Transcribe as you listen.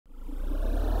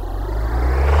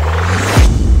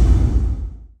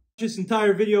This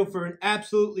entire video for an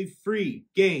absolutely free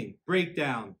game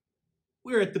breakdown.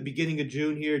 We're at the beginning of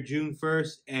June here, June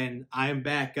 1st, and I am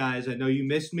back, guys. I know you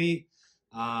missed me.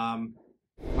 My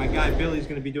guy Billy's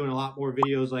going to be doing a lot more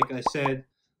videos, like I said.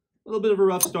 A little bit of a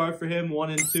rough start for him,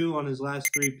 1 and 2 on his last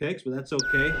 3 picks, but that's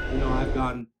okay. You know, I've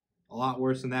gone a lot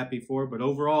worse than that before, but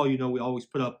overall, you know, we always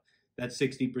put up that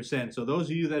 60%. So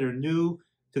those of you that are new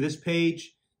to this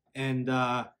page and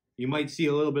you might see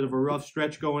a little bit of a rough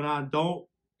stretch going on, don't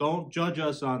judge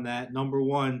us on that. Number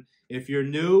one, if you're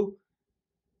new,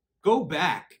 go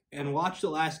back and watch the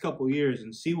last couple years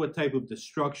and see what type of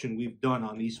destruction we've done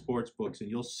on these sports books, and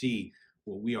you'll see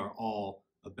what we are all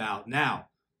about. Now,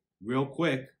 real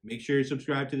quick, make sure you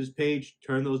subscribe to this page,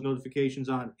 turn those notifications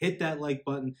on, hit that like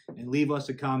button, and leave us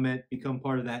a comment. Become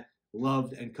part of that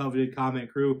loved and coveted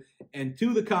comment crew. And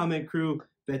to the comment crew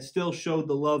that still showed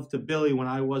the love to Billy when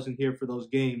I wasn't here for those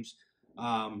games,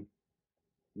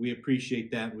 we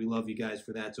appreciate that. We love you guys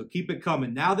for that. So keep it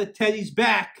coming. Now that Teddy's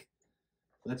back,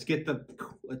 let's get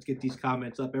these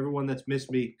comments up. Everyone that's missed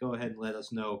me, go ahead and let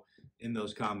us know in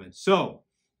those comments. So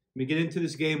let me get into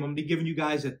this game. I'm going to be giving you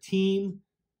guys a team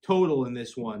total in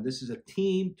this one. This is a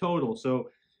team total. So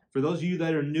for those of you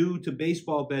that are new to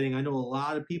baseball betting, I know a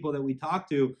lot of people that we talk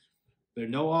to, they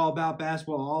know all about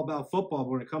basketball, all about football.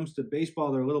 But when it comes to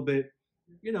baseball, they're a little bit,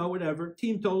 you know, whatever.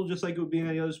 Team total, just like it would be in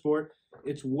any other sport.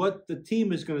 It's what the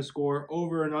team is going to score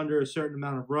over and under a certain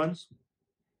amount of runs.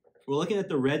 We're looking at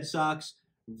the Red Sox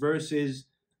versus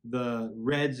the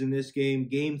Reds in this game.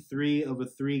 Game 3 of a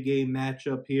 3-game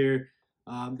matchup here.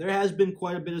 There has been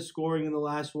quite a bit of scoring in the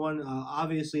last one.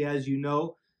 Obviously, as you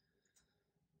know,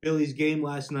 Billy's game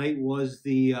last night was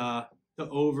the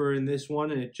over in this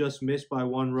one, and it just missed by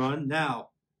 1 run. Now,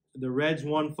 the Reds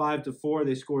won 5-4.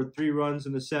 They scored 3 runs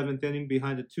in the 7th inning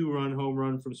behind a 2-run home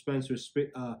run from Spencer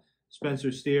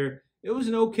Steer. It was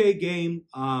an okay game.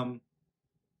 And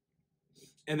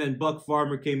then Buck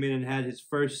Farmer came in and had his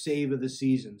first save of the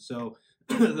season. So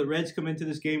the Reds come into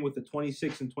this game with a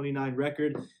 26-29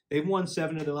 record. They've won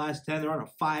 7 of the last 10. They're on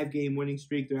a 5-game winning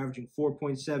streak. They're averaging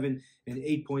 4.7 and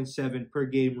 8.7 per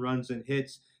game runs and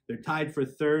hits. They're tied for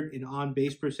 3rd in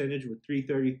on-base percentage with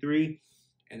 .333.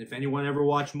 And if anyone ever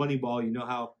watched Moneyball, you know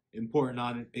how important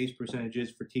on-base percentage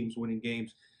is for teams winning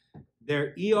games.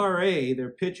 Their ERA, their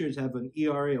pitchers have an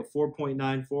ERA of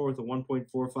 4.94 with a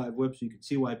 1.45 whip, so you can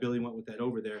see why Billy went with that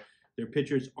over there. Their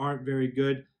pitchers aren't very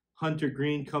good. Hunter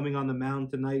Green coming on the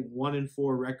mound tonight, 1-4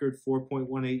 record,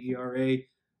 4.18 ERA,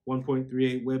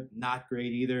 1.38 whip, not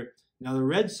great either. Now the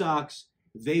Red Sox,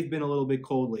 they've been a little bit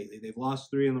cold lately. They've lost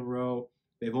 3 in a row.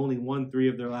 They've only won 3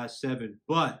 of their last 7,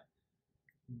 but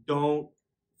don't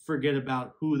forget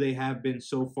about who they have been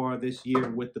so far this year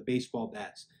with the baseball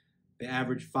bats. They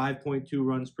average 5.2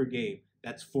 runs per game.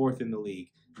 That's 4th in the league.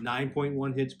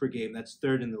 9.1 hits per game. That's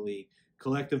 3rd in the league.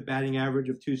 Collective batting average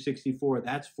of .264.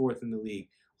 That's 4th in the league.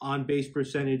 On-base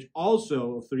percentage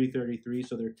also of .333.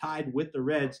 So they're tied with the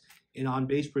Reds in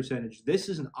on-base percentage. This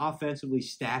is an offensively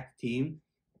stacked team.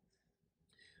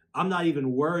 I'm not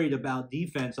even worried about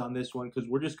defense on this one because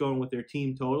we're just going with their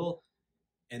team total.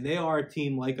 And they are a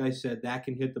team, like I said, that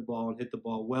can hit the ball and hit the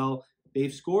ball well.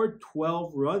 They've scored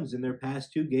 12 runs in their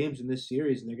past 2 games in this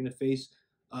series, and they're going to face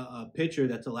a pitcher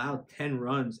that's allowed 10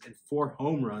 runs and 4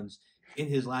 home runs in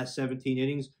his last 17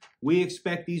 innings. We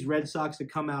expect these Red Sox to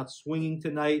come out swinging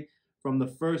tonight from the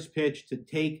first pitch to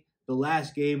take the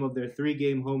last game of their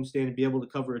 3-game homestand and be able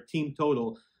to cover a team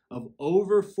total of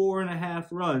over 4.5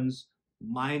 runs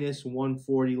minus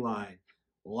 140 line.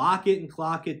 Lock it and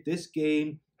clock it. This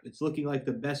game, it's looking like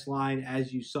the best line,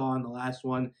 as you saw in the last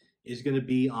one, is going to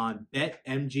be on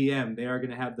BetMGM. They are going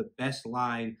to have the best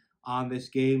line on this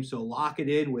game. So lock it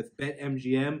in with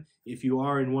BetMGM. If you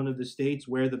are in one of the states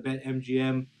where the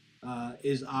BetMGM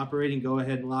is operating, go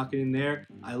ahead and lock it in there.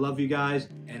 I love you guys,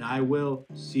 and I will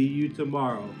see you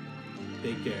tomorrow.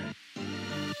 Take care.